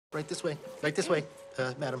Right this way. Right this way,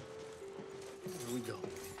 madam. Here we go.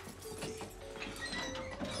 Okay.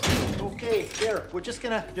 Okay, there. We're just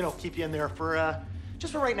gonna, keep you in there for,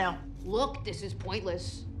 just for right now. Look, this is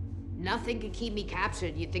pointless. Nothing can keep me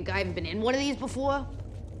captured. You think I haven't been in one of these before?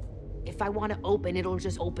 If I want to open, it'll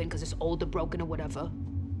just open because it's old or broken or whatever.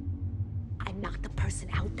 I'm not the person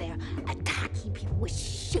out there attacking people with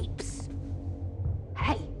shapes.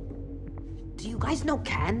 Hey, do you guys know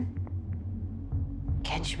Ken?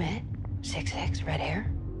 Ken Schmidt? 6'6", red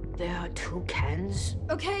hair? There are two Kens.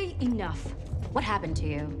 Okay, enough. What happened to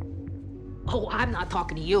you? Oh, I'm not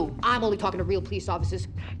talking to you. I'm only talking to real police officers.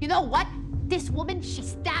 You know what? This woman, she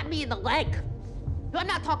stabbed me in the leg. I'm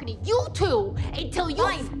not talking to you two until you...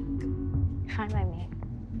 Fine by me.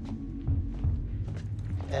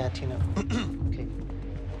 Tina. Okay.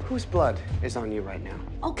 Whose blood is on you right now?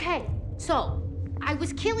 Okay, so I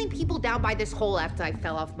was killing people down by this hole after I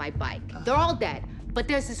fell off my bike. They're all dead, but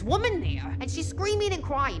there's this woman there, and she's screaming and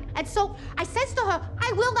crying. And so I says to her,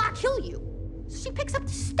 I will not kill you. So she picks up the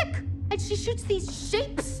stick, and she shoots these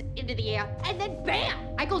shapes into the air, and then bam,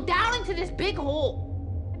 I go down into this big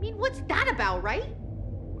hole. I mean, what's that about, right?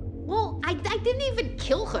 Well, I didn't even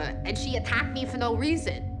kill her, and she attacked me for no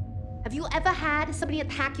reason. Have you ever had somebody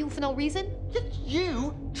attack you for no reason?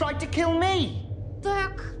 You tried to kill me!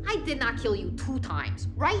 Dirk, I did not kill you 2 times.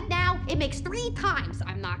 Right now, it makes 3 times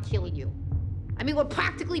I'm not killing you. I mean, we're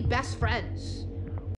practically best friends.